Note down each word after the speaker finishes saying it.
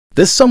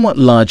This somewhat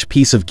large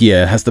piece of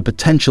gear has the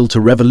potential to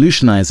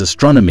revolutionize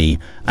astronomy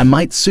and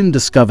might soon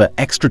discover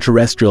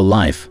extraterrestrial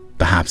life,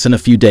 perhaps in a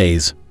few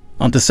days.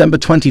 On December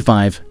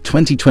 25,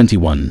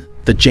 2021,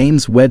 the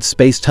James Webb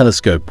Space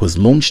Telescope was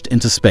launched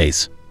into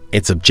space.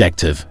 Its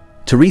objective: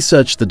 to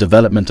research the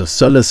development of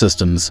solar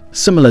systems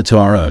similar to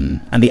our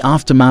own and the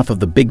aftermath of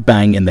the Big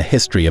Bang in the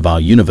history of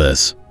our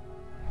universe.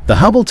 The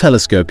Hubble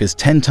telescope is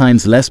 10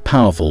 times less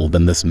powerful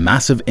than this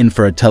massive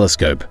infrared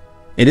telescope.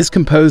 It is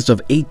composed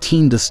of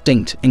 18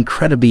 distinct,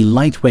 incredibly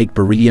lightweight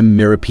beryllium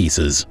mirror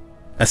pieces.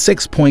 A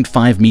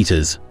 6.5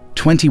 meters,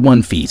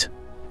 21 feet,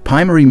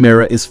 primary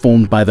mirror is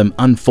formed by them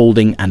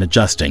unfolding and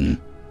adjusting.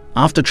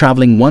 After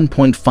traveling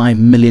 1.5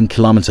 million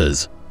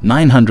kilometers,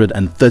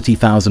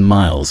 930,000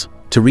 miles,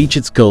 to reach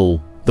its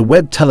goal, the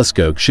Webb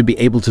telescope should be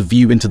able to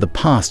view into the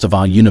past of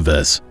our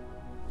universe.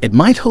 It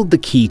might hold the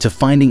key to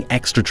finding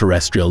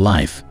extraterrestrial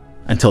life.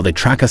 Until they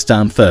track us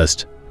down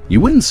first, you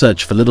wouldn't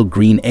search for little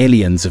green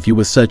aliens if you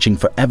were searching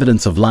for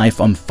evidence of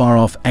life on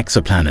far-off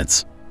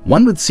exoplanets.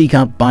 One would seek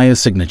out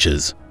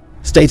biosignatures.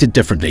 Stated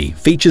differently,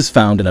 features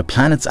found in a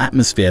planet's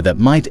atmosphere that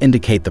might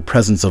indicate the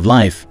presence of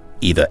life,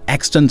 either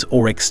extant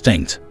or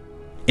extinct.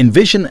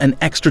 Envision an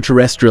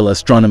extraterrestrial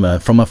astronomer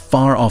from a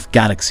far-off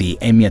galaxy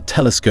aiming a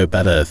telescope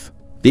at Earth.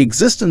 The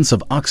existence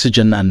of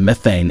oxygen and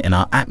methane in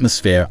our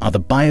atmosphere are the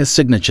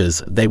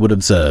biosignatures they would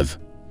observe.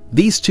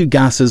 These two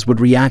gases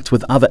would react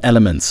with other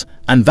elements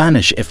and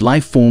vanish if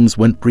life forms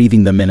weren't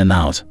breathing them in and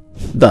out.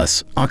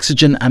 Thus,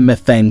 oxygen and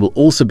methane will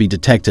also be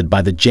detected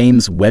by the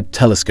James Webb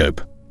Telescope.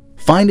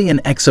 Finding an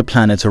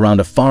exoplanet around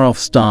a far-off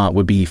star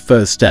would be the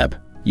first step.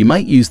 You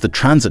might use the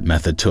transit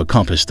method to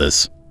accomplish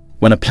this.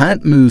 When a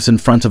planet moves in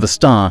front of a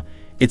star,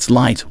 its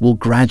light will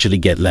gradually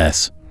get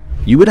less.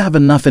 You would have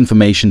enough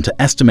information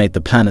to estimate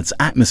the planet's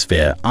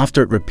atmosphere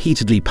after it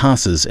repeatedly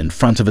passes in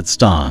front of its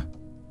star.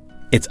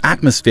 Its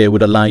atmosphere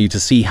would allow you to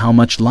see how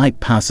much light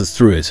passes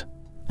through it,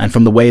 and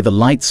from the way the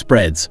light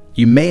spreads,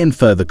 you may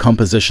infer the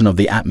composition of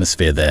the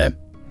atmosphere there.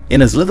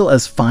 In as little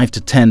as 5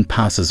 to 10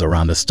 passes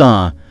around a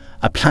star,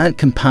 a planet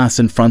can pass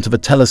in front of a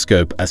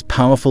telescope as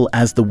powerful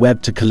as the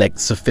Webb to collect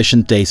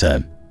sufficient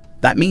data.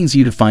 That means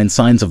you'd find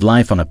signs of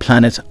life on a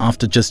planet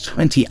after just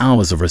 20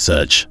 hours of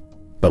research.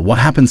 But what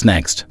happens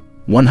next?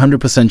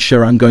 100%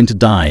 sure I'm going to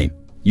die.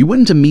 You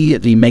wouldn't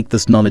immediately make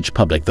this knowledge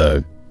public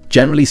though.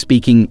 Generally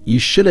speaking, you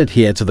should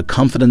adhere to the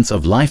Confidence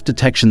of Life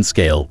Detection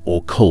Scale,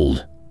 or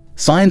COLD.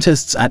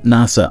 Scientists at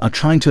NASA are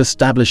trying to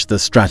establish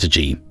this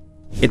strategy.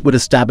 It would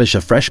establish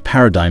a fresh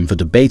paradigm for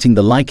debating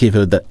the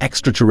likelihood that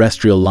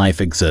extraterrestrial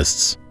life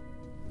exists.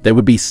 There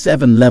would be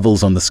 7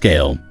 levels on the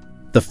scale.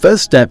 The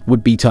first step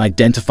would be to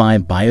identify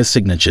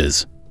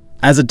biosignatures.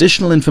 As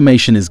additional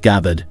information is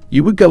gathered,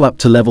 you would go up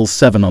to level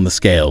 7 on the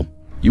scale.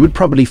 You would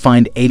probably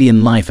find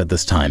alien life at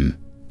this time.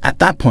 At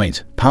that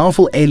point,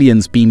 powerful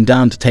aliens beam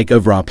down to take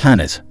over our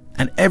planet,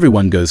 and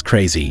everyone goes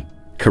crazy.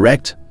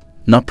 Correct?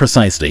 Not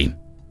precisely.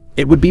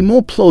 It would be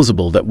more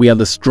plausible that we are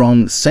the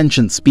strong,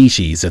 sentient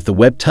species if the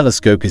Webb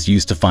telescope is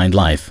used to find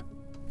life.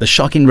 The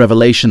shocking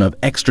revelation of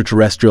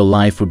extraterrestrial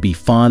life would be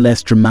far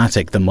less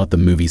dramatic than what the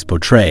movies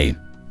portray.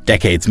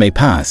 Decades may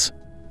pass.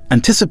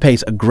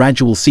 Anticipate a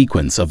gradual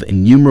sequence of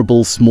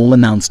innumerable small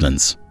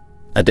announcements.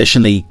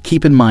 Additionally,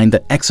 keep in mind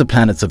that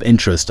exoplanets of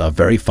interest are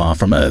very far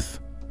from Earth.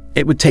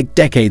 It would take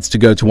decades to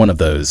go to one of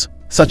those,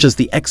 such as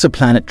the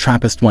exoplanet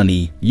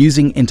TRAPPIST-1e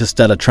using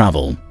interstellar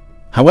travel.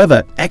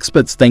 However,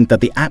 experts think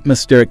that the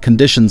atmospheric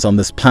conditions on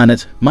this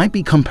planet might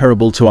be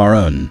comparable to our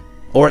own,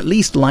 or at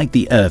least like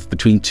the Earth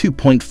between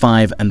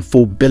 2.5 and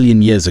 4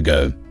 billion years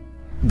ago.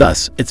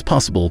 Thus, it's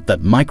possible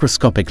that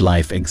microscopic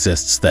life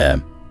exists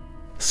there.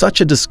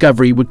 Such a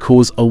discovery would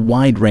cause a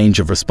wide range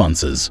of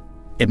responses.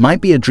 It might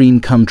be a dream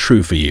come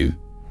true for you.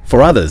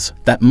 For others,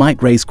 that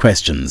might raise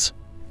questions.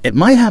 It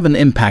might have an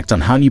impact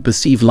on how you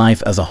perceive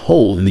life as a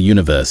whole in the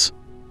universe.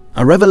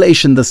 A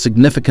revelation this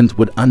significant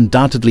would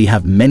undoubtedly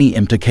have many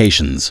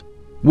implications.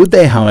 Would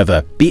they,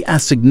 however, be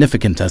as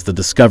significant as the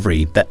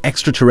discovery that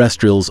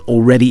extraterrestrials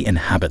already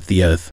inhabit the Earth?